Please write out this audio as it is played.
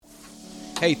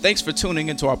Hey, thanks for tuning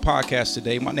into our podcast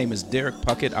today. My name is Derek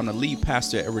Puckett. I'm the lead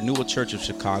pastor at Renewal Church of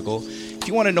Chicago. If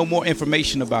you want to know more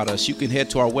information about us, you can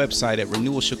head to our website at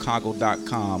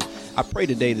renewalchicago.com. I pray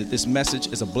today that this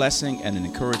message is a blessing and an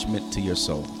encouragement to your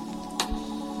soul.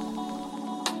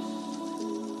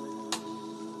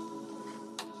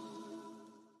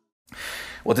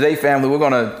 Well, today, family, we're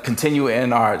going to continue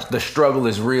in our The Struggle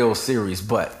is Real series,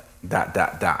 but ...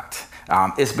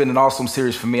 It's been an awesome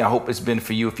series for me. I hope it's been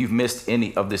for you. If you've missed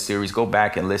any of this series, go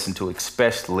back and listen to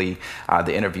especially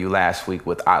the interview last week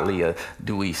with Alia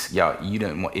Duis. Y'all,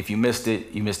 if you missed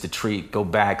it, you missed a treat. Go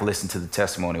back, listen to the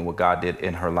testimony of what God did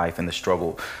in her life and the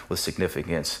struggle with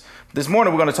significance. This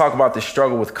morning, we're going to talk about the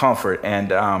struggle with comfort.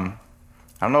 And I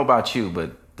don't know about you,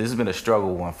 but this has been a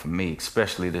struggle one for me,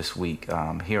 especially this week,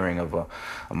 hearing of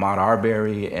Ahmaud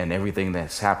Arbery and everything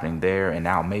that's happening there, and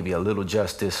now maybe a little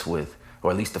justice with,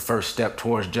 or at least the first step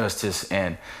towards justice,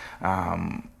 and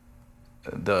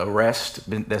the arrest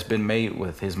that's been made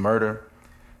with his murder.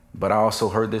 But I also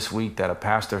heard this week that a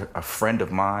pastor, a friend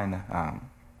of mine,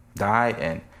 died,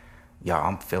 and y'all,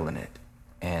 I'm feeling it.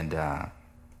 And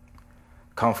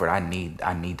comfort, I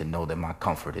need to know that my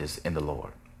comfort is in the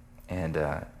Lord. And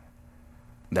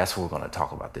that's what we're going to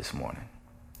talk about this morning.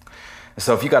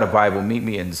 So if you got a Bible, meet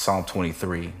me in Psalm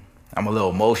 23. I'm a little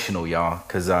emotional, y'all,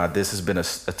 because this has been a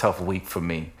tough week for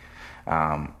me,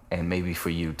 and maybe for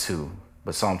you too.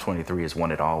 But Psalm 23 is one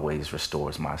that always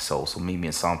restores my soul. So meet me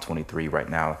in Psalm 23 right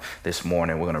now this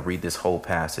morning. We're going to read this whole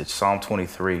passage. Psalm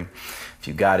 23. If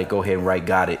you got it, go ahead and write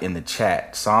 "got it" in the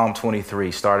chat. Psalm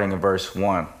 23, starting in verse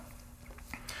 1.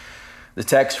 The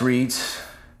text reads,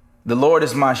 "The Lord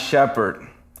is my shepherd,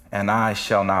 and I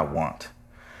shall not want.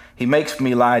 He makes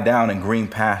me lie down in green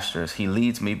pastures. He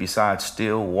leads me beside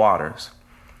still waters.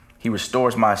 He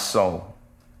restores my soul.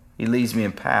 He leads me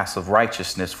in paths of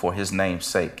righteousness for his name's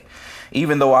sake.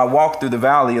 Even though I walk through the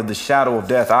valley of the shadow of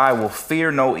death, I will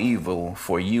fear no evil,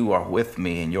 for you are with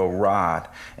me, and your rod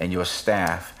and your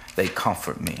staff, they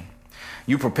comfort me.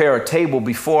 You prepare a table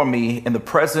before me in the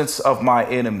presence of my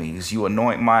enemies. You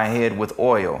anoint my head with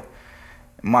oil.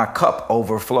 My cup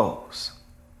overflows.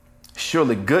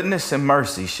 Surely goodness and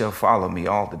mercy shall follow me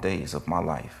all the days of my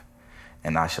life,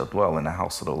 and I shall dwell in the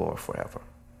house of the Lord forever."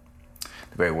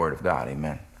 The very word of God,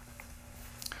 amen.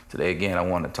 Today, again, I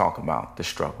want to talk about the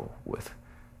struggle with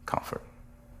comfort.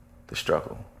 The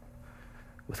struggle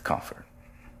with comfort.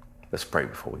 Let's pray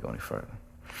before we go any further.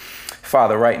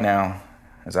 Father, right now,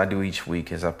 as I do each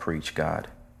week, as I preach, God,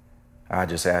 I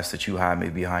just ask that you hide me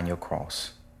behind your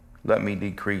cross. Let me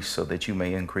decrease so that you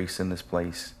may increase in this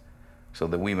place, so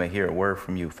that we may hear a word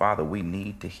from you. Father, we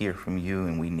need to hear from you,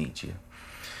 and we need you.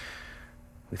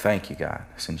 We thank you, God.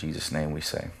 It's in Jesus' name we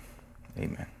say,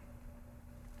 amen.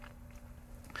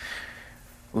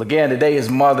 Well, again, today is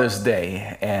Mother's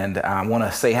Day, and I want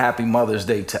to say happy Mother's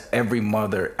Day to every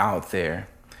mother out there.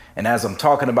 And as I'm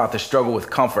talking about the struggle with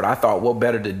comfort, I thought what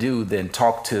better to do than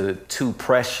talk to two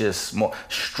precious,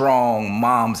 strong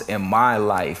moms in my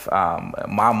life,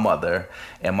 my mother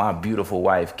and my beautiful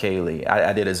wife, Kaylee.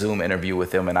 I did a Zoom interview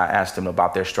with them, and I asked them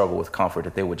about their struggle with comfort,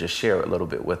 if they would just share a little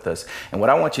bit with us. And what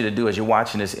I want you to do as you're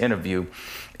watching this interview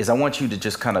is I want you to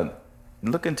just kind of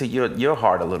look into your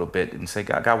heart a little bit and say,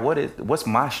 God, what's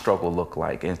my struggle look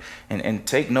like? And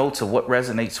take notes of what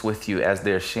resonates with you as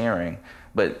they're sharing.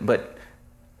 But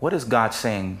what is God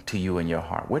saying to you in your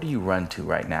heart? Where do you run to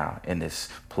right now in this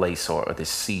place or this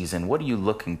season? What are you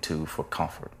looking to for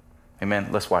comfort? Amen.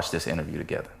 Let's watch this interview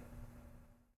together.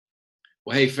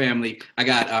 Well, hey, family. I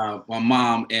got my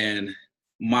mom and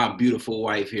my beautiful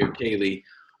wife here, Kaylee,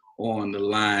 on the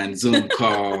line, Zoom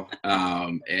call.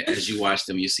 As you watch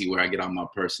them, you see where I get all my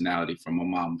personality from. My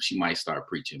mom, she might start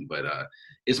preaching, but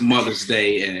it's Mother's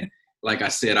Day, and like I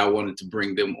said, I wanted to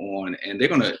bring them on, and they're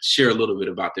going to share a little bit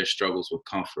about their struggles with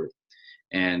comfort.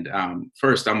 And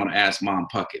first, I'm going to ask Mom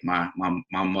Puckett, my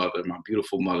mother, my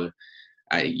beautiful mother.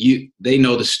 They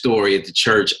know the story at the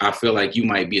church. I feel like you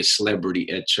might be a celebrity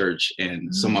at church,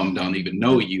 and some of them don't even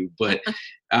know you. But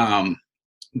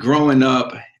growing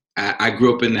up, I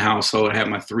grew up in the household. I had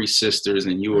my three sisters,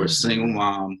 and you were a single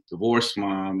mom, divorced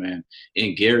mom, and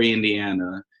in Gary,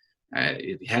 Indiana.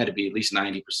 It had to be at least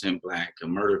 90% Black, a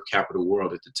murder capital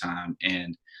world at the time.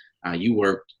 And you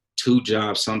worked 2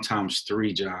 jobs, sometimes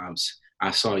 3 jobs.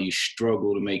 I saw you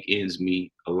struggle to make ends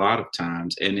meet a lot of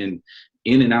times. And then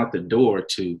in and out the door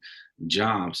to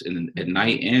jobs at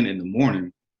night and in the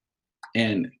morning.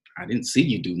 And I didn't see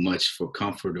you do much for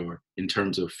comfort or in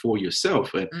terms of for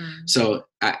yourself. So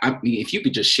I mean, if you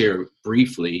could just share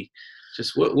briefly,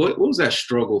 just what was that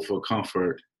struggle for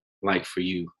comfort like for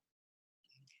you?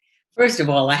 First of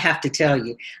all, I have to tell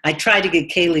you, I tried to get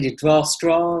Kaylee to draw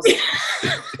straws,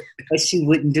 but she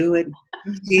wouldn't do it.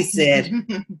 She said,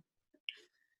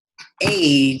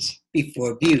 age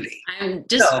before beauty. I'm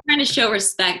just So, trying to show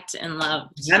respect and love.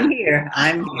 I'm here.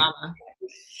 I'm here. Mama.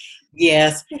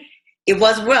 Yes, it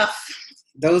was rough.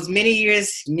 Those many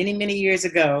years, many years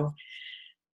ago.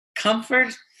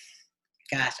 Comfort,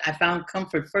 gosh, I found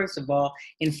comfort, first of all,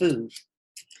 in food.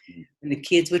 When the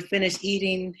kids would finish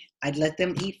eating, I'd let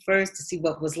them eat first to see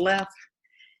what was left.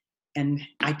 And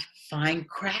I'd find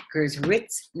crackers,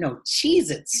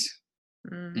 Cheez-Its,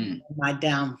 my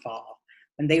downfall.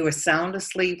 When they were sound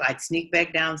asleep, I'd sneak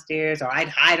back downstairs or I'd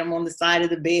hide them on the side of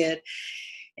the bed,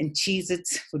 and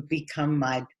Cheez-Its would become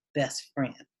my best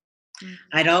friend.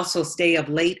 I'd also stay up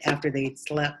late after they'd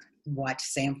slept, watch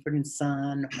Sanford and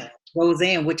Son or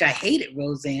Roseanne, which I hated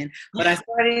Roseanne, but I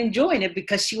started enjoying it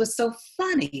because she was so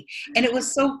funny and it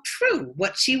was so true.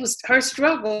 Her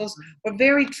struggles were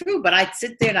very true, but I'd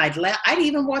sit there and I'd laugh. I'd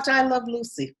even watch I Love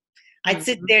Lucy. I'd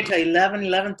sit there till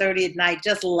 11:30 at night,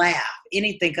 just laugh,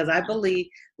 anything, because I believe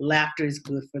laughter is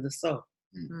good for the soul.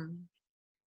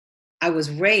 I was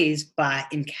raised as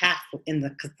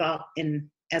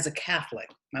a Catholic.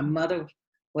 My mother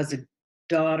was a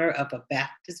daughter of a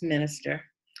Baptist minister.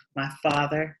 My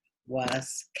father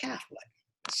was Catholic.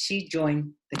 She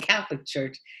joined the Catholic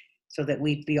Church so that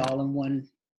we'd be all in one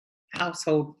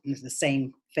household with the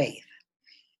same faith.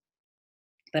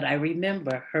 But I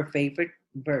remember her favorite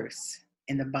verse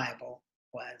in the Bible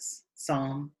was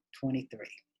Psalm 23.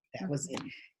 That was it.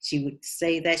 She would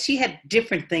say that. She had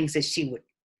different things that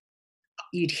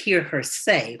you'd hear her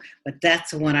say, but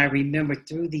that's the one I remember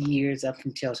through the years up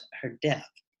until her death.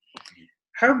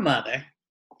 Her mother,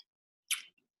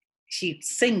 she'd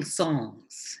sing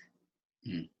songs,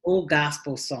 old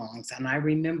gospel songs, and I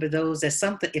remember those as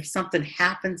if something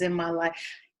happens in my life,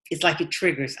 it's like it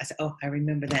triggers. I said, oh, I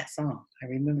remember that song. I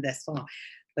remember that song.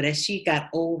 But as she got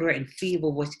older and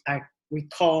feeble, which I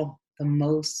recall the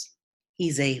most,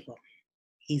 he's able.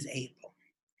 He's able.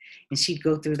 And she'd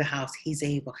go through the house, he's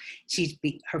able.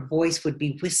 Her voice would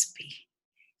be wispy.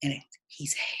 And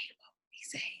he's able,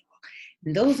 he's able.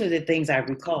 And those are the things I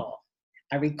recall.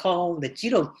 I recall that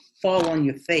you don't fall on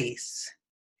your face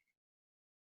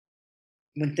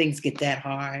when things get that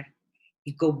hard.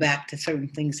 You go back to certain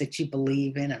things that you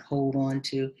believe in and hold on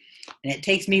to. And it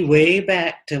takes me way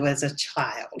back to as a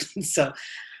child. So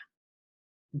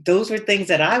those were things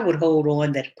that I would hold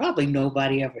on that probably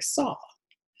nobody ever saw.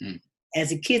 As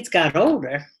the kids got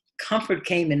older, comfort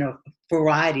came in a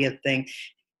variety of things.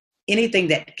 Anything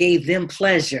that gave them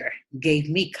pleasure gave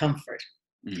me comfort.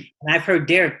 And I've heard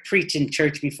Derek preach in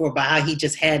church before about how he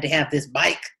just had to have this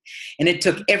bike. And it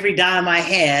took every dime I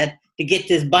had to get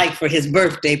this bike for his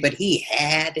birthday, but he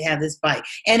had to have this bike.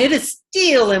 And it is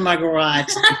still in my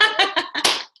garage.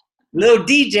 Little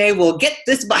DJ will get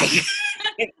this bike.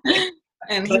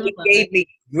 And but it gave me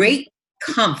great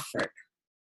comfort.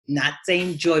 Not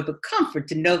saying joy, but comfort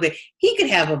to know that he could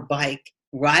have a bike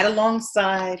right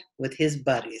alongside with his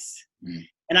buddies.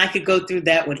 And I could go through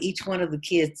that with each one of the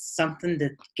kids, something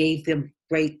that gave them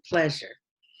great pleasure.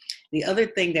 The other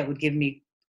thing that would give me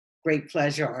great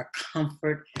pleasure or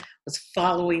comfort was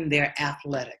following their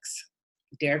athletics.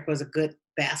 Derek was a good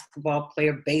basketball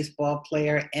player, baseball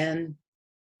player, and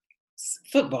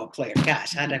football player.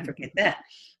 Gosh, how did I forget that?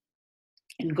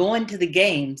 And going to the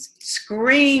games,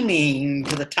 screaming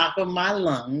to the top of my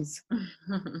lungs,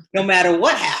 no matter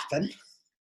what happened,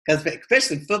 because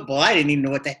especially football, I didn't even know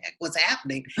what the heck was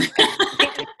happening.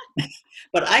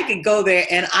 But I could go there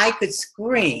and I could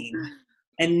scream.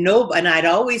 And I'd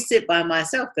always sit by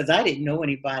myself because I didn't know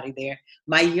anybody there.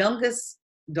 My youngest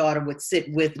daughter would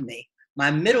sit with me.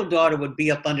 My middle daughter would be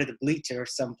up under the bleacher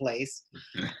someplace.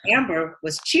 Amber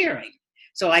was cheering.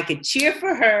 So I could cheer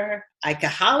for her. I could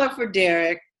holler for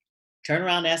Derek, turn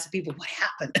around and ask the people what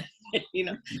happened.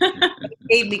 It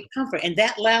gave me comfort. And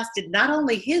that lasted not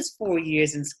only his 4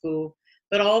 years in school,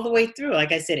 but all the way through.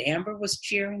 Like I said, Amber was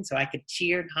cheering, so I could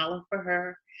cheer and holler for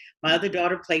her. My other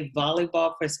daughter played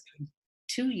volleyball for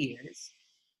 2 years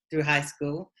through high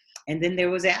school. And then there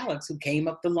was Alex, who came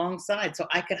up alongside, so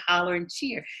I could holler and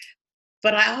cheer.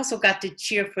 But I also got to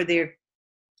cheer for their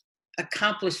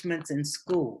accomplishments in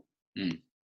school.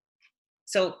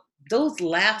 So those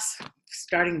Derek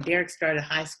started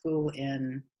high school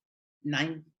in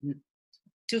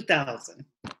 2000.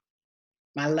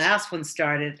 My last one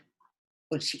started,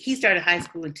 he started high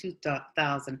school in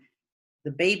 2000.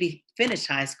 The baby finished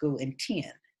high school in 10.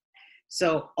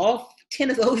 So all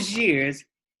 10 of those years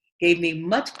gave me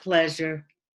much pleasure,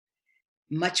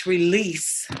 much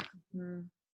release.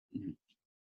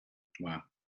 Wow.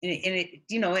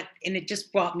 it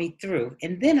just brought me through.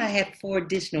 And then I had 4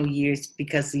 additional years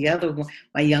because the other one,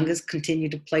 my youngest,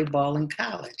 continued to play ball in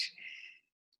college.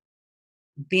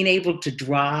 Being able to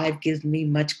drive gives me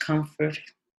much comfort.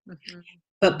 Mm-hmm.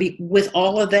 But with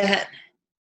all of that,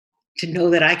 to know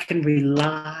that I can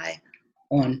rely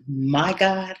on my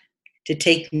God to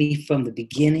take me from the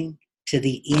beginning to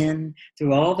the end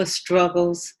through all the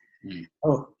struggles.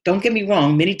 Oh, don't get me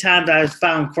wrong, many times I was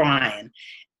found crying,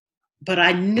 but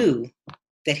I knew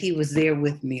that he was there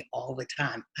with me all the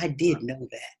time. I did know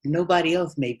that. Nobody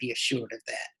else may be assured of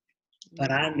that,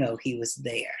 but I know he was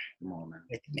there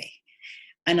with me.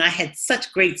 And I had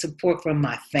such great support from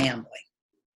my family.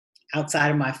 Outside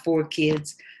of my 4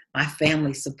 kids, my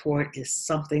family support is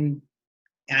something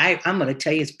I'm going to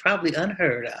tell you is probably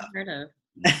unheard of.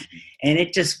 And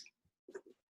it just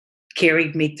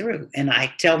carried me through. And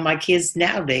I tell my kids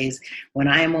nowadays, when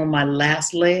I am on my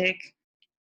last leg,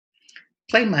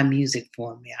 play my music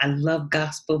for me. I love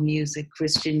gospel music,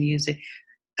 Christian music.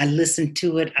 I listen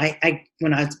to it.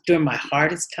 When I was during my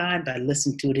hardest times, I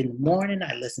listened to it in the morning.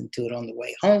 I listened to it on the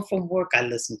way home from work. I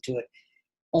listened to it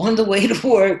on the way to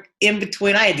work, in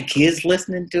between. I had the kids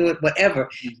listening to it, whatever.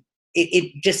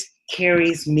 It just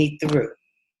carries me through.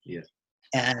 Yeah.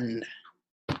 And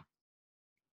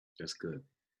that's good.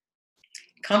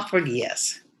 Comfort,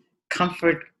 yes.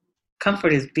 Comfort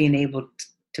is being able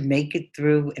to make it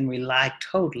through and rely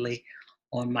totally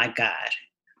on my God,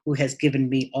 who has given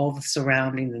me all the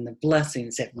surroundings and the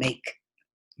blessings that make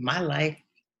my life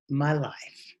my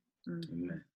life.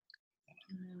 Amen.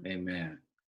 Amen.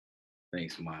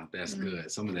 Thanks, Mom. That's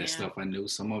good. Some of that stuff I knew,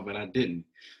 some of it I didn't.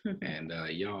 And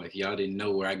y'all, if y'all didn't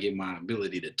know where I get my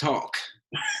ability to talk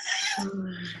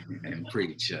and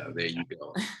preach, there you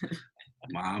go.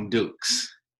 Mom Dukes.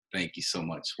 Thank you so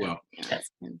much. Well,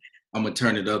 I'm gonna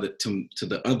turn it to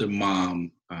the other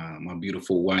mom, my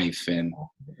beautiful wife, and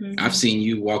I've seen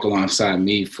you walk alongside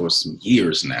me for some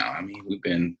years now. I mean, we've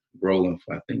been rolling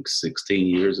for I think 16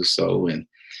 years or so, and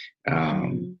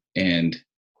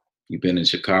you've been in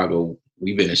Chicago.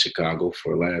 We've been in Chicago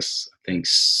for the last, I think,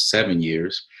 7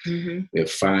 years. We have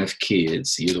 5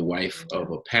 kids. You're the wife of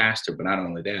a pastor, but not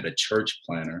only that, a church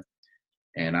planner.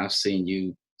 And I've seen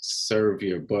you serve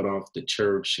your butt off the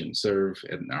church and serve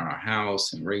in our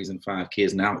house and raising 5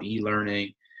 kids, now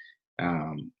e-learning.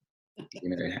 How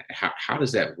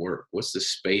does that work? What's the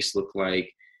space look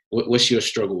like? What's your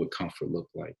struggle with comfort look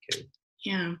like, Kate?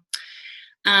 Yeah.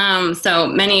 So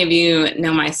many of you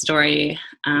know my story,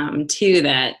 too,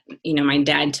 that, my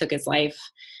dad took his life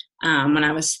when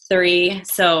I was 3.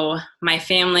 So my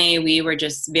family, we were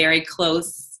just very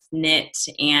close knit,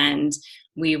 and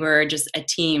we were just a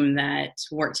team that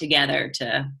worked together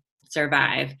to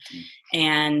survive.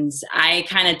 And I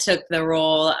kind of took the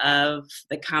role of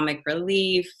the comic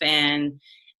relief and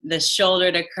the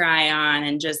shoulder to cry on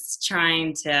and just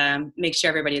trying to make sure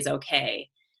everybody's okay.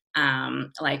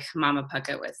 Like Mama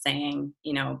Puckett was saying,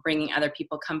 bringing other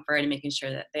people comfort and making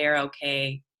sure that they're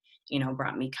okay,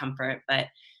 brought me comfort. But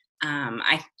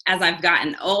as I've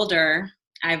gotten older,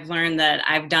 I've learned that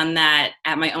I've done that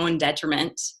at my own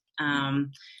detriment,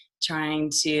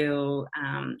 trying to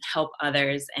help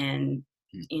others and,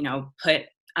 put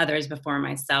others before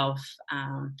myself.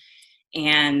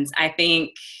 And I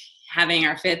think having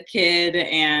our 5th kid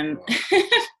and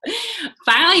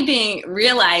finally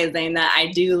realizing that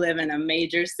I do live in a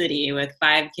major city with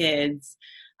 5 kids,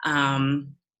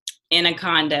 in a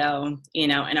condo,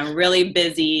 in a really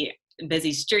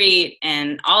busy street,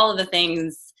 and all of the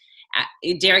things.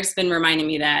 Derek's been reminding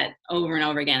me that over and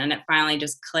over again, and it finally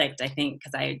just clicked, I think,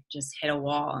 because I just hit a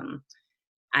wall, and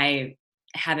I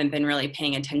haven't been really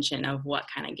paying attention of what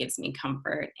kind of gives me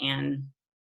comfort. And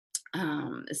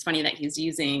it's funny that he's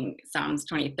using Psalms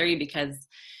 23, because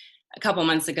a couple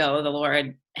months ago, the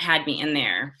Lord had me in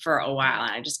there for a while,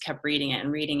 and I just kept reading it,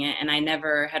 and I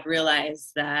never had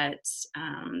realized that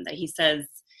that he says,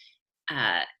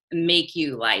 make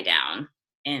you lie down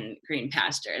in green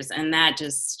pastures. And that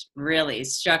just really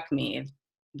struck me,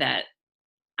 that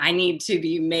I need to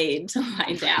be made to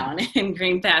lie down in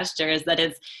green pastures, that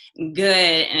it's good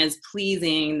and is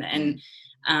pleasing. And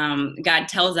God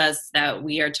tells us that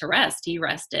we are to rest. He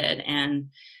rested. And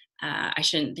I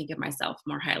shouldn't think of myself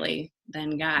more highly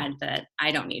than God, that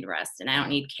I don't need rest and I don't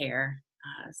need care.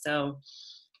 So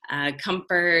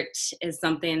comfort is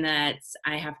something that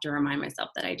I have to remind myself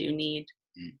that I do need.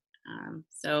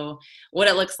 So what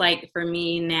it looks like for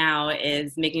me now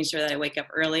is making sure that I wake up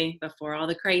early before all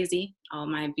the crazy, all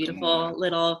my beautiful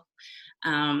little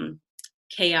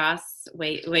chaos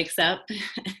wakes up,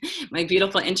 my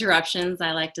beautiful interruptions,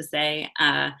 I like to say.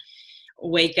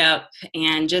 wake up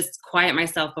and just quiet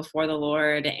myself before the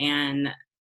Lord and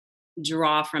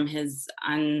draw from his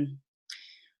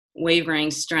unwavering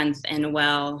strength and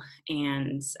well.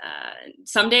 And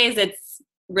some days it's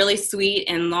really sweet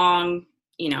and long,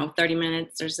 30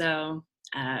 minutes or so.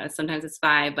 Sometimes it's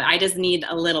 5, but I just need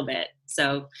a little bit.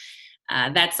 So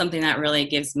that's something that really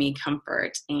gives me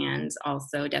comfort. And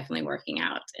also definitely working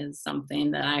out is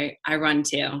something that I run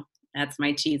to. That's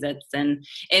my Cheez-Its. And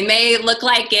it may look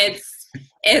like it's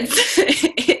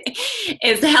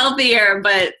it's healthier,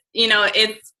 but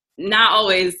it's not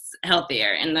always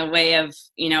healthier in the way of,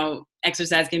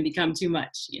 exercise can become too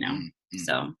much, Mm-hmm.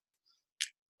 So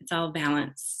it's all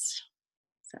balanced.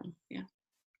 So, yeah.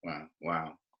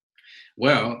 Wow.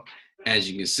 Well,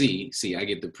 as you can see, I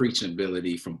get the preaching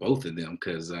ability from both of them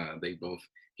because they both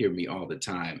hear me all the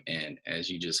time. And as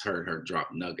you just heard her drop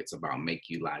nuggets about make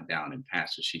you lie down, and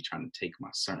Pastor, she trying to take my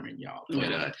sermon, y'all.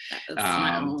 But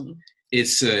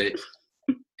it's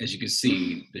as you can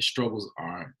see, the struggles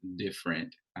are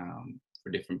different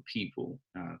for different people.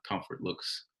 Comfort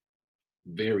looks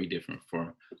very different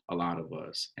for a lot of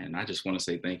us. And I just want to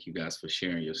say thank you guys for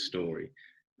sharing your story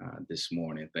this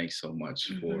morning. Thanks so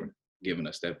much for giving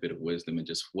us that bit of wisdom and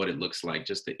just what it looks like,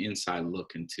 just the inside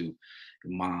look into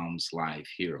mom's life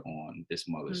here on this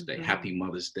Mother's Day. Happy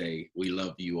Mother's Day. We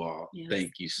love you all. Yes.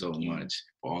 Thank you so much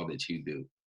for all that you do.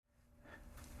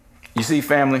 You see,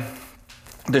 family,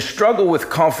 the struggle with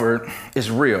comfort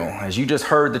is real. As you just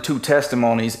heard the 2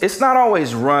 testimonies, it's not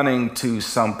always running to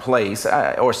some place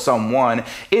or someone.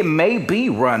 It may be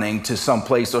running to some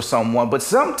place or someone, but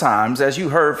sometimes, as you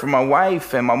heard from my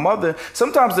wife and my mother,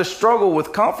 sometimes the struggle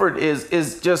with comfort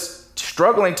is just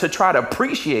struggling to try to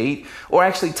appreciate or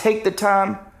actually take the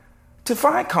time to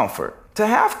find comfort, to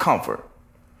have comfort.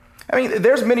 I mean,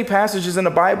 there's many passages in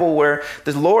the Bible where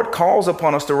the Lord calls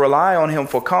upon us to rely on him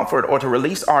for comfort or to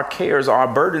release our cares,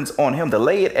 our burdens on him, to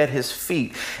lay it at his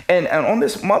feet. And on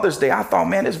this Mother's Day, I thought,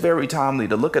 man, it's very timely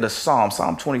to look at a Psalm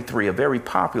 23, a very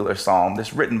popular psalm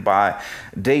that's written by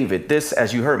David. This,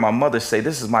 as you heard my mother say,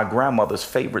 this is my grandmother's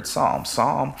favorite psalm,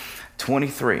 Psalm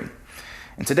 23.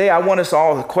 And today I want us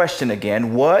all to question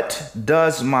again, what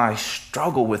does my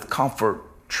struggle with comfort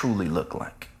truly look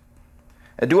like?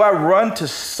 Do I run to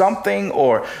something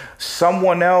or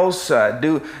someone else?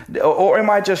 Or am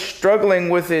I just struggling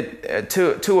with it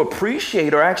to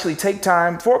appreciate or actually take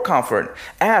time for comfort?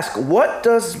 Ask, what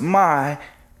does my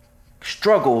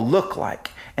struggle look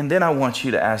like? And then I want you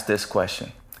to ask this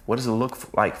question. What does it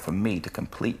look like for me to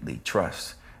completely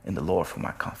trust in the Lord for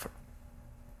my comfort?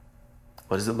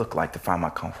 What does it look like to find my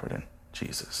comfort in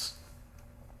Jesus?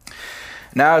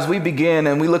 Now, as we begin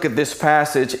and we look at this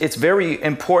passage, it's very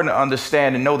important to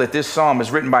understand and know that this psalm is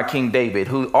written by King David,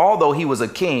 who, although he was a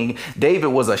king, David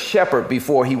was a shepherd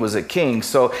before he was a king.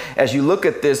 So as you look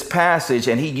at this passage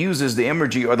and he uses the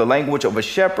imagery or the language of a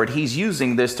shepherd, he's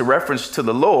using this to reference to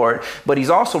the Lord, but he's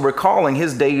also recalling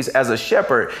his days as a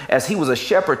shepherd, as he was a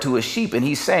shepherd to his sheep. And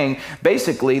he's saying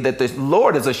basically that the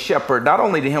Lord is a shepherd, not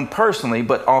only to him personally,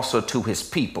 but also to his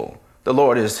people. The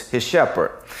Lord is his shepherd.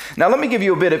 Now, let me give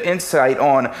you a bit of insight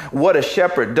on what a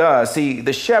shepherd does. See,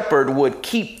 the shepherd would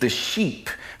keep the sheep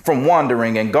from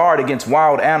wandering and guard against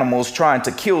wild animals trying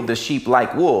to kill the sheep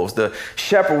like wolves. The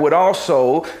shepherd would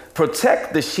also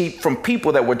protect the sheep from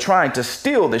people that were trying to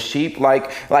steal the sheep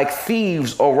like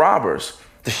thieves or robbers.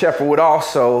 The shepherd would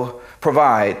also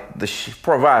provide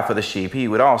for the sheep. He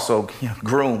would also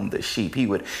groom the sheep. He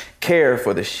would care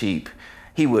for the sheep.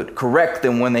 He would correct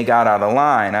them when they got out of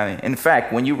line. In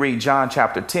fact, when you read John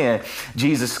chapter 10,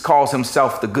 Jesus calls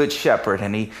himself the good shepherd,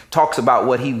 and he talks about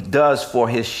what he does for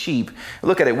his sheep.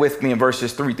 Look at it with me in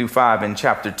verses 3-5 in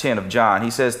chapter 10 of John. He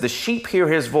says, the sheep hear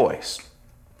his voice,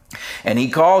 and he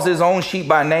calls his own sheep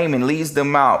by name and leads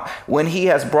them out. When he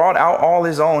has brought out all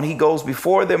his own, he goes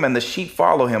before them, and the sheep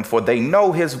follow him, for they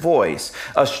know his voice.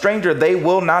 A stranger they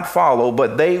will not follow,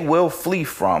 but they will flee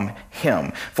from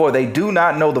him, for they do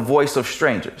not know the voice of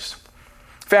strangers.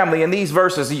 Family, in these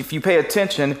verses, if you pay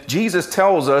attention, Jesus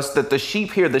tells us that the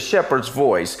sheep hear the shepherd's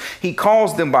voice. He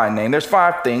calls them by name. There's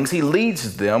 5 things. He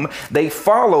leads them, they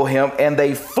follow him, and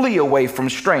they flee away from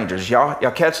strangers. Y'all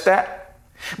catch that?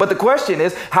 But the question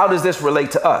is, how does this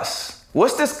relate to us?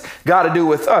 What's this got to do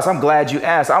with us? I'm glad you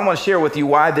asked. I want to share with you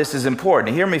why this is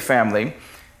important. Hear me, family.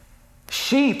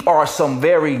 Sheep are some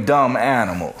very dumb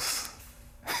animals.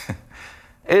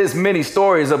 There's many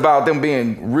stories about them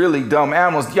being really dumb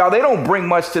animals. Y'all, they don't bring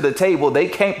much to the table. They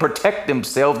can't protect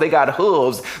themselves. They got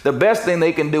hooves. The best thing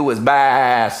they can do is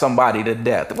bash somebody to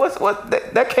death.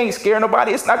 That can't scare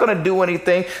nobody. It's not going to do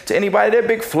anything to anybody. They're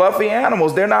big, fluffy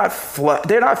animals. They're not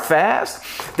fast.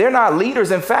 They're not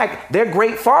leaders. In fact, they're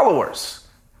great followers.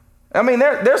 I mean,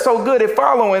 they're so good at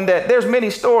following that there's many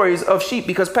stories of sheep,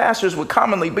 because pastures would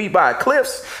commonly be by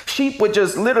cliffs. Sheep would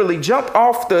just literally jump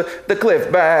off the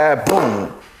cliff, bah,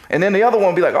 boom. And then the other one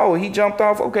would be like, oh, he jumped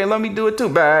off. Okay, let me do it too.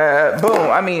 Bah,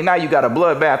 boom. I mean, now you got a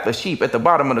bloodbath of sheep at the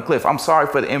bottom of the cliff. I'm sorry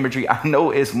for the imagery. I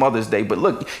know it's Mother's Day, but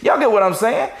look, y'all get what I'm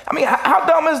saying? I mean, how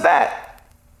dumb is that?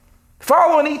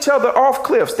 Following each other off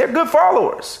cliffs. They're good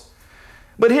followers.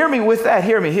 But hear me with that.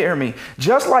 Hear me.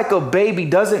 Just like a baby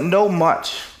doesn't know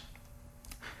much,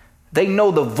 they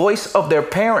know the voice of their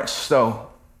parents, though,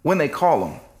 when they call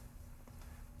them.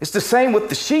 It's the same with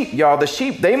the sheep, y'all. The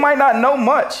sheep, they might not know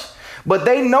much, but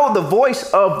they know the voice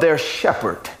of their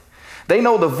shepherd. They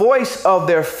know the voice of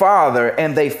their father,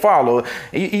 and they follow.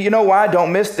 You know why?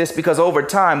 Don't miss this, because over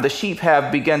time, the sheep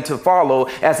have begun to follow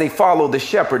as they follow the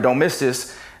shepherd. Don't miss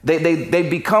this. They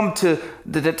become to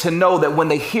know that when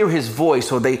they hear his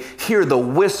voice or they hear the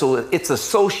whistle, it's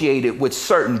associated with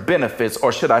certain benefits,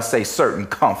 or should I say certain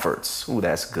comforts. Ooh,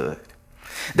 that's good.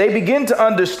 They begin to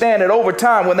understand that over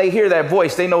time, when they hear that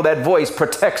voice, they know that voice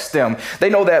protects them. They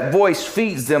know that voice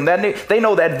feeds them. They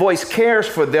know that voice cares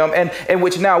for them. And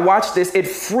which now, watch this, it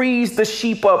frees the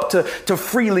sheep up to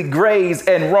freely graze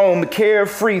and roam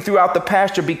carefree throughout the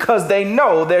pasture, because they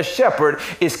know their shepherd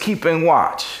is keeping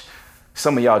watch.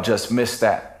 Some of y'all just missed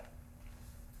that.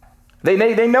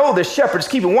 They know the shepherd's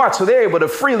keeping watch, so they're able to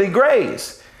freely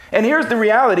graze. And here's the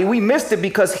reality. We missed it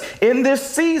because in this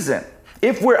season,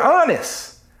 if we're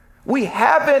honest, we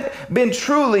haven't been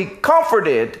truly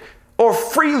comforted or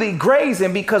freely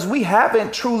grazing because we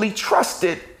haven't truly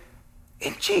trusted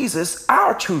in Jesus,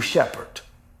 our true shepherd.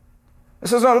 It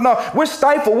says, no, we're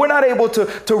stifled. We're not able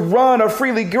to run or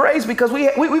freely graze because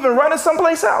we've been running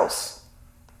someplace else.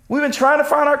 We've been trying to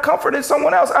find our comfort in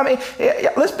someone else. I mean,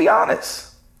 let's be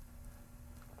honest.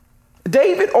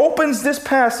 David opens this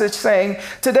passage saying,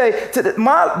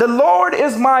 the Lord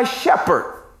is my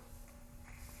shepherd,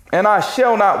 and I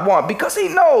shall not want. Because he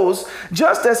knows,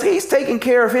 just as he's taking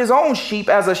care of his own sheep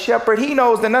as a shepherd, he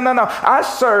knows that no, I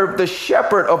serve the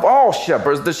shepherd of all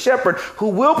shepherds, the shepherd who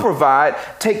will provide,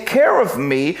 take care of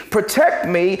me, protect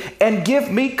me, and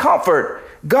give me comfort.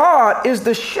 God is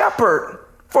the shepherd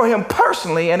for him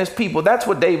personally and his people. That's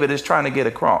what David is trying to get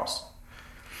across.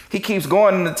 He keeps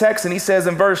going in the text and he says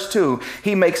in verse 2,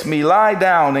 he makes me lie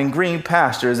down in green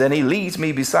pastures and he leads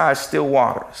me beside still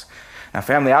waters. Now,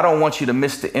 family, I don't want you to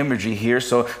miss the imagery here.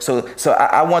 So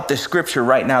I want the scripture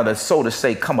right now to, so to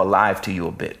say, come alive to you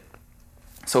a bit.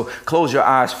 So close your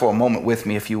eyes for a moment with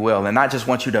me, if you will. And I just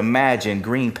want you to imagine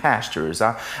green pastures.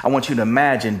 I want you to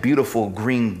imagine beautiful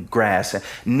green grass and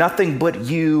nothing but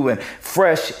you and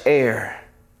fresh air.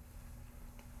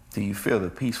 Do you feel the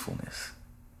peacefulness?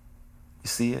 You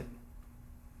see it?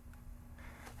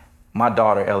 My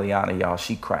daughter, Eliana, y'all,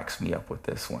 she cracks me up with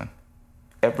this one.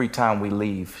 Every time we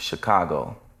leave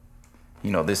Chicago,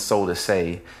 this, so to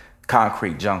say,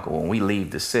 concrete jungle, when we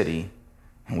leave the city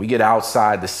and we get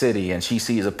outside the city and she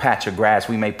sees a patch of grass,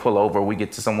 we may pull over, we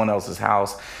get to someone else's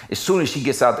house. As soon as she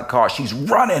gets out the car, she's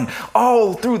running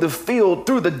all through the field,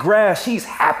 through the grass. She's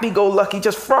happy-go-lucky,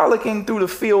 just frolicking through the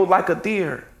field like a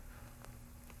deer.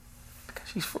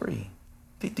 She's free.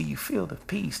 Do you feel the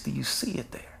peace? Do you see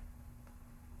it there?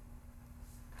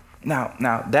 Now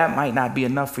that might not be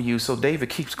enough for you. So David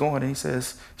keeps going and he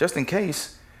says, just in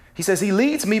case, he says, he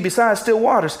leads me beside still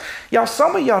waters. Y'all,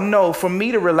 some of y'all know for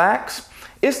me to relax,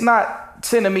 it's not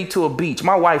sending me to a beach.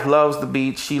 My wife loves the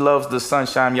beach. She loves the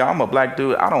sunshine. Y'all, I'm a black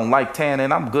dude. I don't like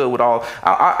tanning. I'm good with all.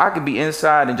 I could be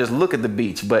inside and just look at the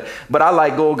beach. But I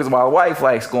like going because my wife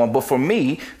likes going. But for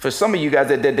me, for some of you guys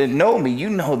that didn't know me,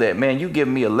 you know that, man, you give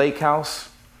me a lake house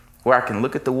where I can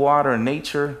look at the water and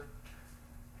nature.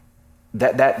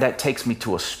 That takes me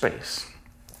to a space.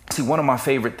 See, one of my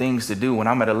favorite things to do when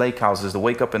I'm at a lake house is to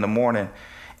wake up in the morning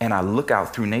and I look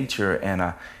out through nature and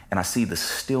I see the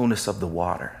stillness of the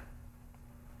water.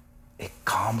 It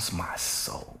calms my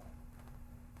soul.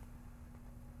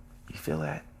 You feel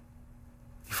that?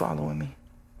 You following me?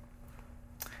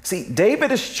 See,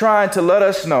 David is trying to let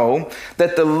us know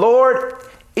that the Lord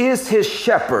is his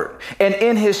shepherd. And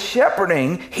in his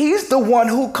shepherding, he's the one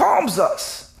who calms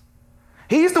us.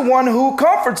 He's the one who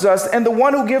comforts us and the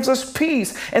one who gives us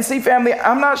peace. And see, family,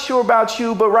 I'm not sure about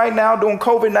you, but right now during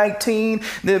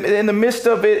COVID-19, in the midst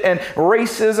of it and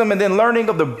racism and then learning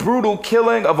of the brutal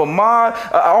killing of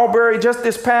Ahmaud Arbery just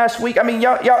this past week, I mean,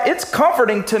 y'all, it's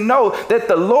comforting to know that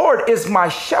the Lord is my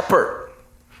shepherd.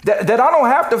 That I don't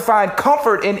have to find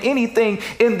comfort in anything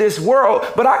in this world,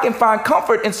 but I can find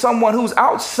comfort in someone who's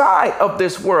outside of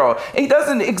this world. He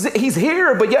doesn't exist. He's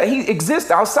here, but yet he exists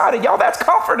outside of y'all. That's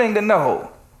comforting to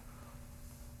know.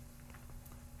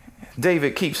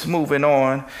 David keeps moving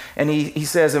on, and he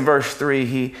says in verse 3,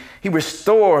 he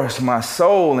restores my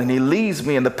soul and he leads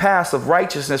me in the paths of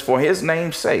righteousness for his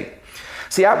name's sake.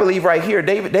 See, I believe right here,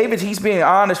 David, he's being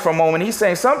honest for a moment. He's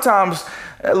saying, sometimes,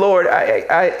 Lord,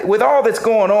 I with all that's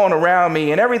going on around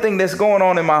me and everything that's going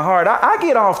on in my heart, I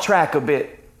get off track a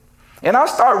bit. And I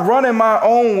start running my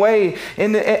own way,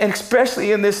 and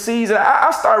especially in this season,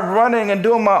 I start running and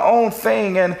doing my own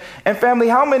thing. And family,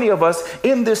 how many of us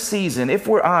in this season, if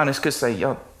we're honest, could say,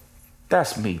 yo,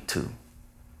 that's me too.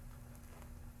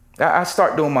 I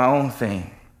start doing my own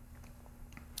thing.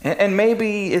 And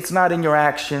maybe it's not in your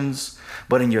actions,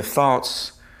 but in your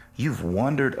thoughts. You've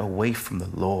wandered away from the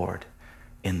Lord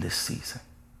in this season.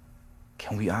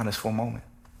 Can we be honest for a moment?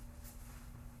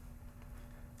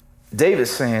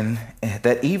 David's saying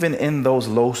that even in those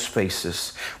low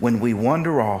spaces, when we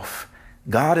wander off,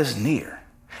 God is near.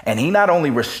 And he not only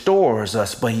restores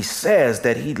us, but he says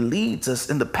that he leads us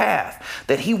in the path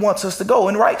that he wants us to go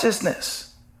in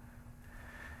righteousness.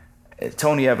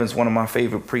 Tony Evans, one of my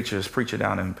favorite preacher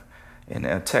down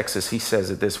in Texas, he says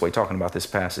it this way, talking about this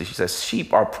passage. He says,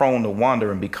 sheep are prone to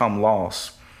wander and become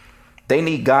lost. They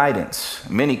need guidance.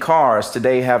 Many cars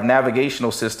today have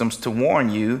navigational systems to warn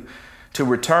you to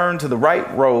return to the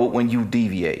right road when you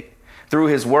deviate. Through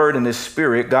his word and his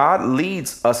spirit, God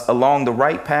leads us along the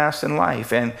right paths in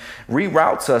life and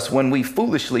reroutes us when we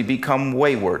foolishly become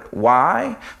wayward.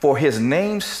 Why? For his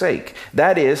name's sake.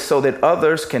 That is, so that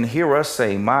others can hear us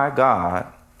say, my God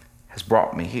has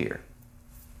brought me here.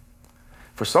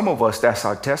 For some of us, that's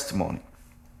our testimony.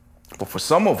 But for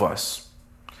some of us,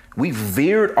 we've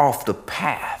veered off the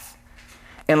path.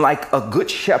 And like a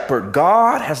good shepherd,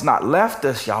 God has not left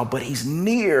us, y'all, but he's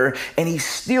near and he's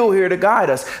still here to guide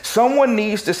us. Someone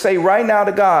needs to say right now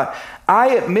to God, I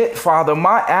admit, Father,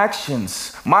 my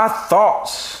actions, my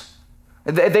thoughts,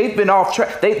 they've been off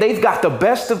track. They've got the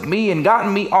best of me and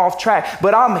gotten me off track.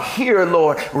 But I'm here,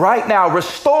 Lord, right now.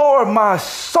 Restore my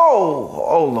soul,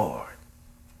 oh Lord.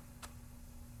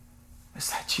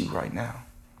 Is that you right now?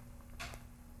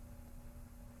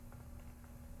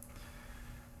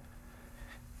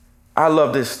 I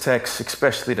love this text,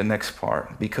 especially the next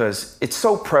part, because it's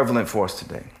so prevalent for us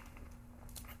today.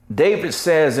 David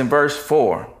says in verse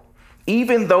 4,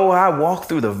 even though I walk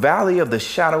through the valley of the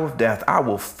shadow of death, I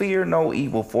will fear no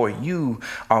evil, for you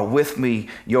are with me.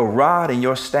 Your rod and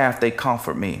your staff, they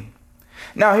comfort me.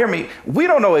 Now, hear me. We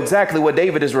don't know exactly what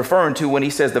David is referring to when he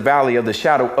says the valley of the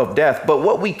shadow of death, but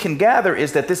what we can gather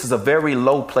is that this is a very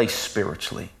low place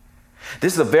spiritually.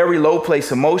 This is a very low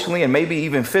place emotionally and maybe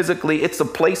even physically. It's a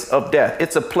place of death.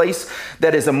 It's a place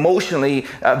that is emotionally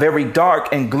very dark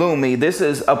and gloomy. This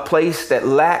is a place that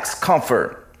lacks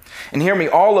comfort. And hear me,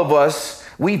 all of us,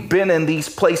 we've been in these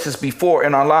places before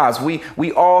in our lives.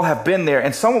 We all have been there,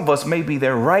 and some of us may be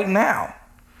there right now.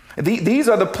 These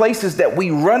are the places that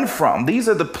we run from. These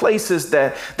are the places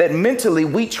that mentally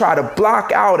we try to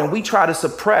block out and we try to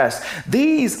suppress.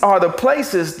 These are the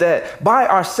places that by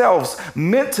ourselves,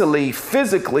 mentally,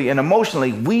 physically, and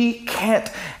emotionally, we can't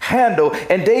handle.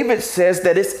 And David says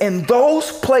that it's in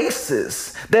those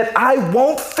places that I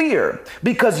won't fear,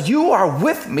 because you are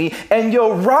with me and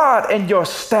your rod and your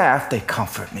staff, they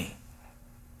comfort me.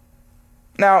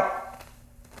 Now,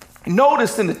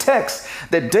 notice in the text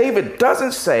that David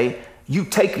doesn't say, you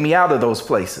take me out of those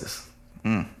places.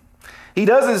 He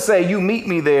doesn't say, you meet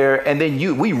me there and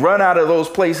then we run out of those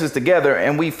places together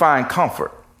and we find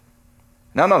comfort.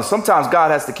 No, sometimes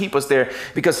God has to keep us there,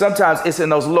 because sometimes it's in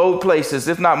those low places,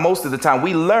 if not most of the time,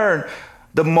 we learn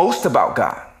the most about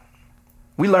God.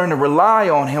 We learn to rely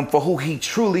on him for who he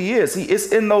truly is. It's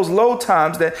in those low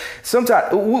times that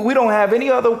sometimes we don't have any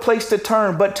other place to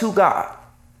turn but to God.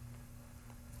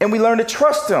 And we learn to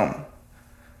trust him.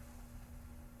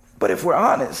 But if we're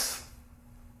honest,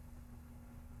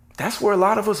 that's where a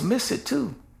lot of us miss it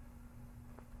too.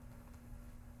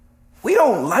 We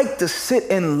don't like to sit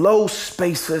in low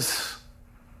spaces.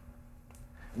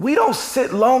 We don't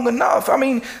sit long enough. I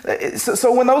mean,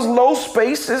 so when those low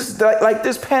spaces like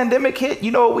this pandemic hit,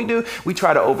 you know what we do? We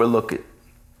try to overlook it.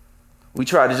 We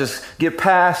try to just get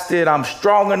past it. I'm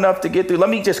strong enough to get through. Let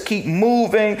me just keep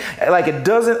moving. Like it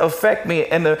doesn't affect me.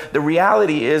 And the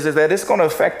reality is that it's going to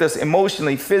affect us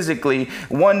emotionally, physically,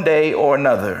 one day or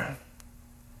another.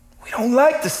 We don't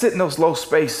like to sit in those low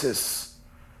spaces.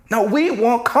 No, we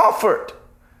want comfort.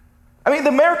 I mean,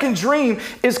 the American dream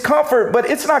is comfort, but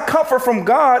it's not comfort from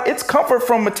God. It's comfort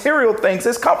from material things.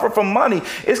 It's comfort from money.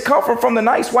 It's comfort from the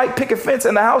nice white picket fence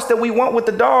and the house that we want with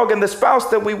the dog and the spouse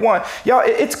that we want. Y'all,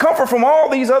 it's comfort from all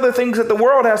these other things that the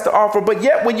world has to offer. But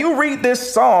yet when you read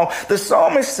this psalm, the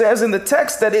psalmist says in the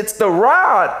text that it's the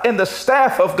rod and the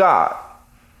staff of God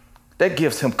that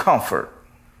gives him comfort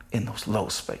in those low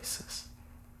spaces.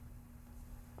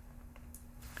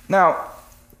 Now,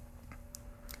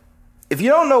 if you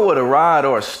don't know what a rod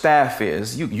or a staff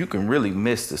is, you can really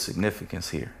miss the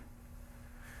significance here.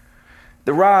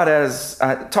 The rod, as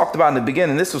I talked about in the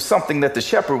beginning, this was something that the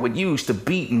shepherd would use to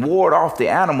beat and ward off the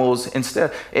animals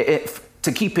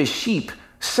to keep his sheep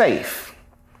safe.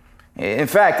 In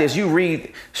fact, as you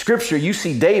read scripture, you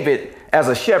see David as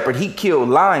a shepherd. He killed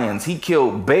lions, he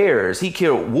killed bears, he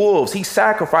killed wolves. He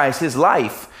sacrificed his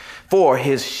life for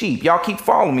his sheep. Y'all keep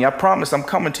following me. I promise I'm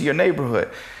coming to your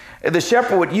neighborhood. The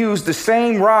shepherd would use the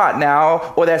same rod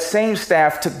now, or that same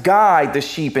staff, to guide the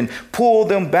sheep and pull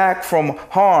them back from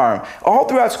harm. All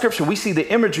throughout scripture, we see the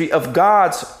imagery of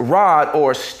God's rod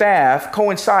or staff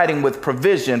coinciding with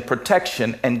provision,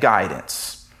 protection, and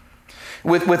guidance.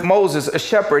 With Moses, a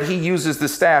shepherd, he uses the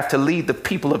staff to lead the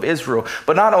people of Israel.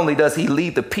 But not only does he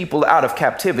lead the people out of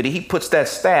captivity, he puts that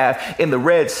staff in the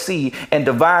Red Sea and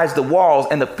divides the walls,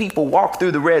 and the people walk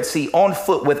through the Red Sea on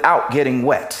foot without getting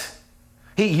wet.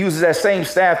 He uses that same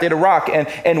staff to hit a rock,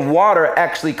 and water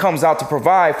actually comes out to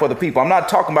provide for the people. I'm not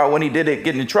talking about when he did it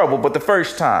getting in trouble, but the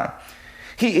first time.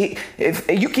 If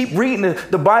you keep reading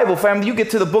the Bible, family, you get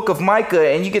to the book of Micah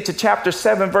and you get to chapter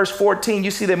 7, verse 14,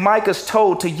 you see that Micah's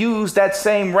told to use that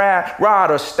same rod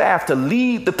or staff to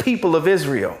lead the people of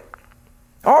Israel.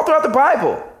 All throughout the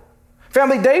Bible.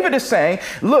 Family, David is saying,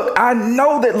 look, I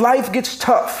know that life gets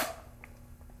tough.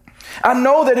 I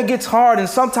know that it gets hard, and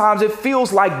sometimes it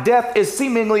feels like death is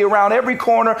seemingly around every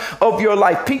corner of your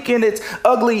life, peeking its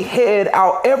ugly head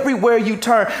out everywhere you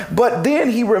turn. But then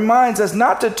he reminds us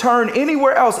not to turn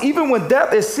anywhere else, even when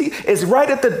death is right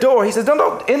at the door. He says,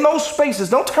 don't, in those spaces,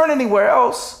 don't turn anywhere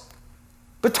else,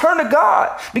 but turn to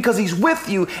God, because he's with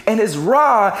you, and his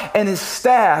rod and his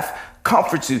staff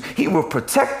comforts you. He will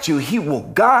protect you, he will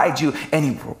guide you,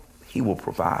 and he will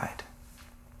provide.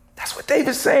 That's what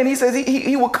David's saying. He says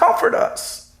he will comfort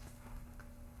us.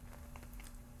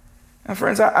 And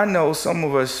friends, I know some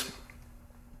of us,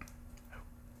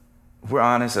 if we're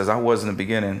honest, as I was in the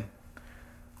beginning,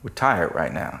 we're tired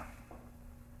right now.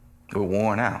 We're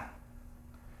worn out.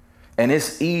 And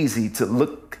it's easy to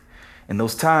look in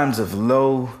those times of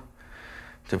low,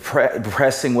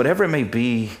 depressing, whatever it may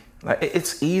be. Like,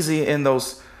 it's easy in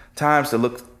those times to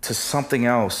look to something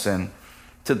else and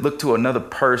to look to another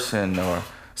person or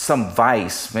some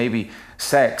vice, maybe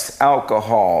sex,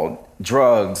 alcohol,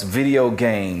 drugs, video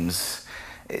games,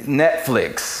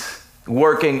 Netflix,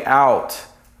 working out.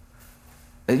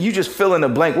 You just fill in the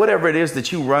blank, whatever it is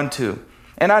that you run to.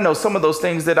 And I know some of those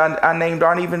things that I named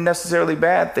aren't even necessarily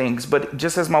bad things, but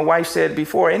just as my wife said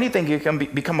before, anything can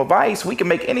become a vice. We can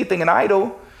make anything an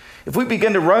idol. If we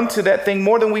begin to run to that thing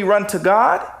more than we run to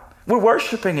God, we're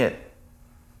worshiping it.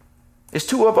 It's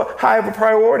too high of a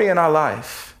priority in our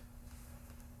life.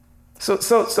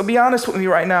 So be honest with me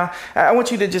right now. I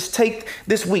want you to just take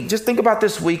this week, just think about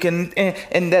this week and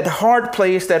that hard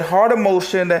place, that hard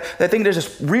emotion, that thing that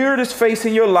just reared its face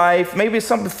in your life. Maybe it's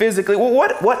something physically. Well,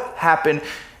 what happened?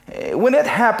 When it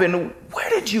happened, where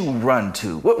did you run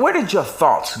to? Where did your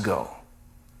thoughts go?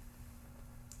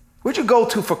 Where'd you go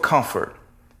to for comfort?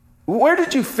 Where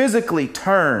did you physically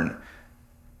turn?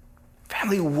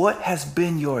 Family, what has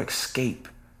been your escape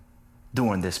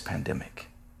during this pandemic?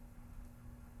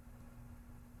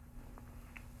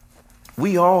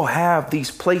 We all have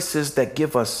these places that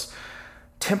give us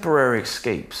temporary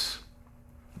escapes,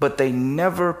 but they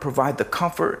never provide the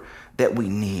comfort that we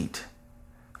need.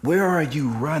 Where are you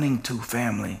running to,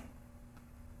 family?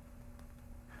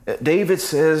 David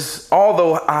says,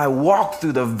 although I walk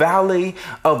through the valley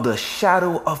of the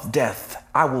shadow of death,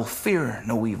 I will fear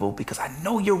no evil because I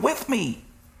know you're with me.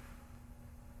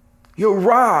 Your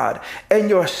rod and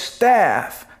your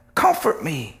staff comfort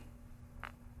me.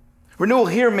 Renewal,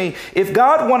 hear me. If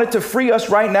God wanted to free us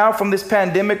right now from this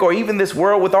pandemic or even this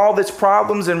world with all its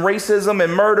problems and racism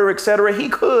and murder, etc., he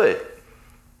could.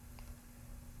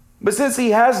 But since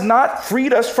he has not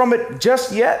freed us from it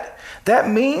just yet, that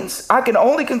means I can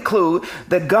only conclude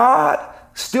that God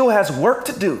still has work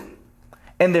to do.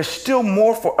 And there's still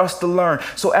more for us to learn.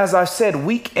 So as I said,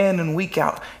 week in and week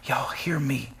out, y'all hear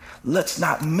me. Let's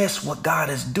not miss what God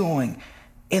is doing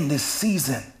in this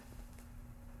season.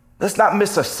 Let's not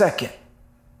miss a second.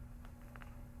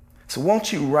 So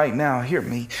won't you right now, hear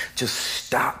me, just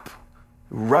stop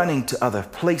running to other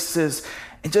places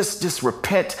and just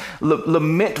repent,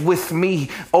 lament with me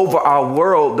over our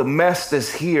world, the mess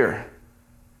that's here,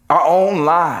 our own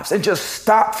lives, and just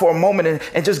stop for a moment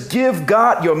and just give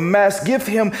God your mess. Give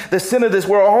him the sin of this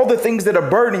world, all the things that are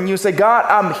burdening you. Say, God,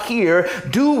 I'm here.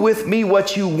 Do with me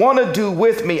what you want to do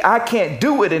with me. I can't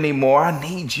do it anymore. I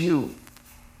need you.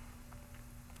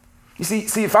 You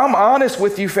see, if I'm honest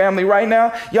with you, family, right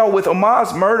now, y'all, with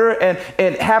Ahmaud's murder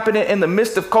and happening in the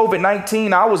midst of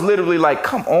COVID-19, I was literally like,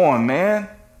 come on, man.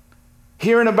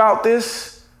 Hearing about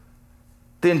this,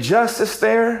 the injustice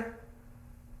there,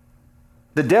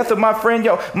 the death of my friend,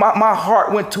 my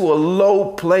heart went to a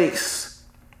low place.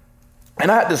 And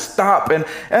I had to stop and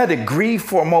I had to grieve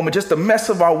for a moment, just the mess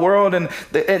of our world and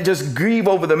just grieve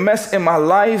over the mess in my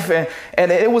life.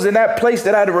 And it was in that place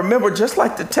that I had to remember, just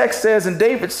like the text says and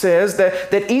David says,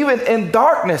 that even in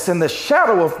darkness and the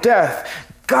shadow of death,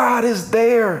 God is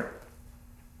there.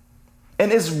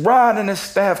 And his rod and his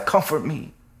staff comfort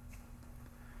me.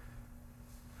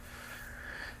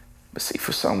 But see,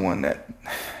 for someone that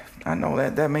I know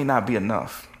that may not be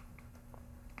enough.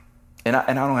 And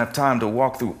I don't have time to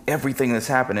walk through everything that's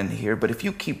happening here, but if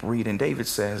you keep reading, David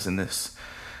says in this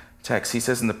text, he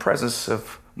says, in the presence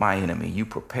of my enemy, you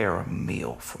prepare a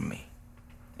meal for me,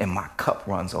 and my cup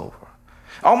runs over.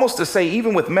 Almost to say,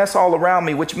 even with mess all around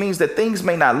me, which means that things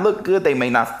may not look good, they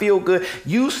may not feel good,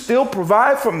 you still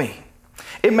provide for me.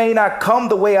 It may not come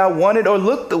the way I want it or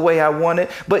look the way I want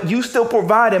it, but you still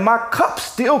provide, and my cup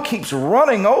still keeps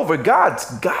running over. God's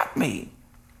got me.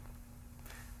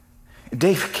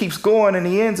 David keeps going and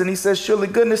he ends and he says, surely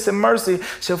goodness and mercy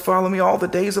shall follow me all the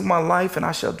days of my life, and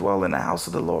I shall dwell in the house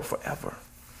of the Lord forever.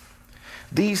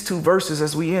 These two verses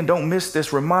as we end, don't miss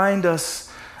this, remind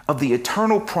us of the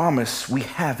eternal promise we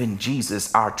have in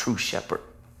Jesus, our true shepherd.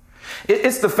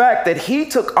 It's the fact that he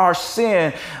took our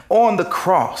sin on the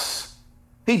cross.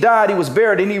 He died, he was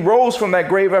buried, and he rose from that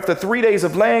grave after 3 days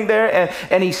of laying there,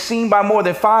 and he's seen by more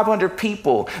than 500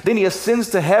 people. Then he ascends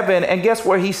to heaven, and guess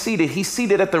where he's seated? He's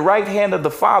seated at the right hand of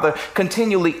the Father,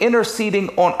 continually interceding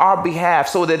on our behalf,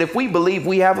 so that if we believe,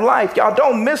 we have life. Y'all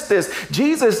don't miss this.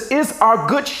 Jesus is our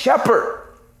good shepherd.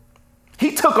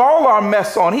 He took all our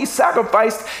mess on. He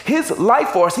sacrificed his life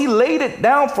for us. He laid it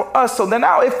down for us. So then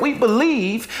now if we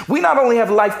believe, we not only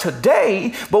have life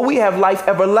today, but we have life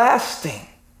everlasting.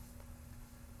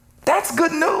 That's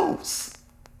good news.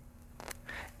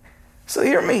 So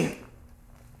hear me.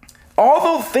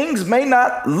 Although things may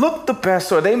not look the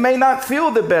best, or they may not feel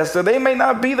the best, or they may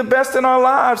not be the best in our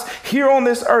lives here on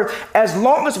this earth, as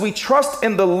long as we trust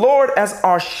in the Lord as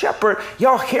our shepherd,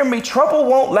 y'all hear me, trouble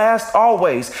won't last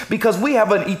always, because we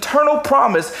have an eternal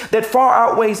promise that far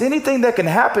outweighs anything that can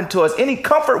happen to us, any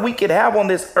comfort we could have on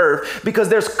this earth, because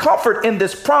there's comfort in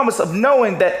this promise of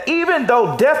knowing that even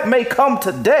though death may come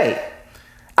today,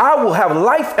 I will have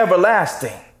life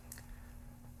everlasting.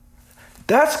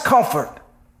 That's comfort.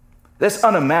 That's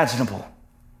unimaginable.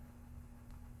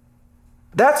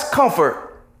 That's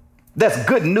comfort. That's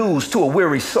good news to a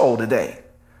weary soul today.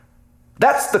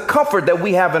 That's the comfort that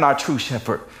we have in our true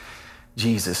shepherd,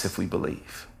 Jesus, if we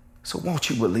believe. So won't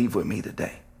you believe with me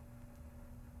today?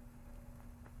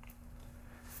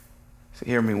 So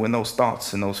hear me, when those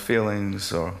thoughts and those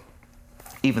feelings or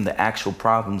even the actual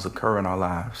problems occur in our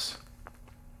lives,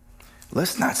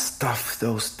 let's not stuff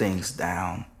those things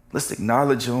down. Let's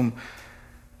acknowledge them.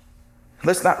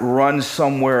 Let's not run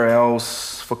somewhere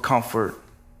else for comfort.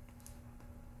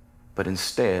 But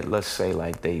instead, let's say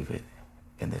like David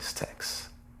in this text,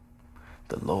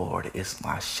 the Lord is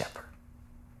my shepherd,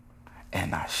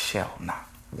 and I shall not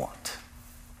want.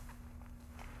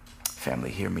 Family,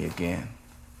 hear me again.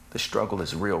 The struggle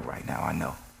is real right now, I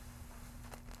know.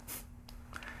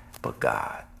 But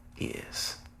God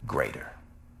is greater.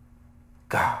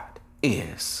 God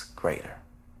is greater.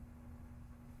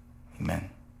 Amen.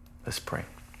 Let's pray.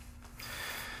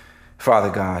 Father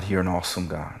God, you're an awesome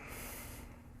God.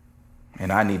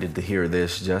 And I needed to hear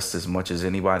this just as much as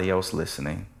anybody else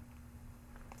listening.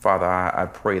 Father, I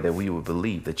pray that we would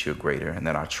believe that you're greater and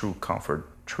that our true comfort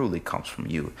truly comes from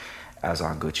you as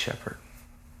our good shepherd.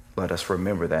 Let us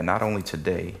remember that not only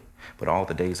today, but all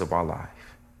the days of our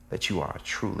life, that you are a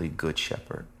truly good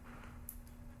shepherd.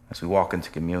 As we walk into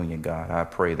communion, God, I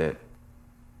pray that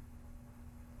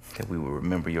we will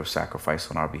remember your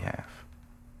sacrifice on our behalf.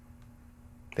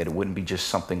 That it wouldn't be just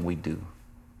something we do,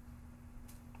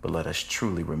 but let us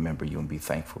truly remember you and be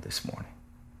thankful this morning.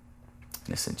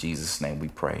 And it's in Jesus' name we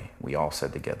pray. We all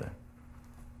said together,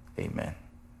 amen.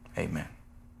 Amen.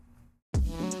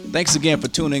 Thanks again for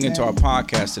tuning into our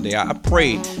podcast today. I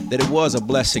pray that it was a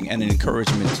blessing and an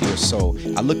encouragement to your soul.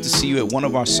 I look to see you at one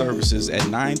of our services at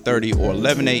 9:30 or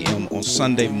 11 a.m. on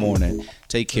Sunday morning.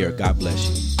 Take care. God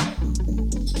bless you.